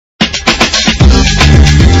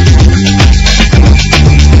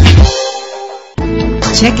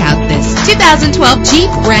Check out this 2012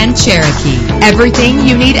 Jeep Grand Cherokee. Everything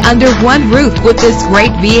you need under one roof with this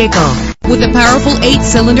great vehicle. With a powerful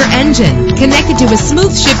 8-cylinder engine connected to a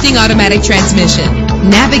smooth shifting automatic transmission.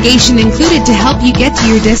 Navigation included to help you get to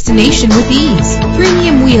your destination with ease.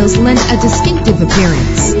 Premium wheels lend a distinctive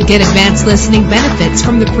appearance. Get advanced listening benefits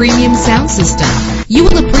from the premium sound system. You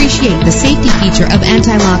will appreciate the safety feature of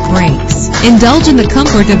anti-lock brakes. Indulge in the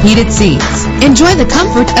comfort of heated seats. Enjoy the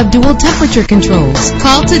comfort of dual temperature controls.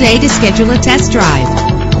 Call today to schedule a test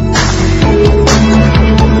drive.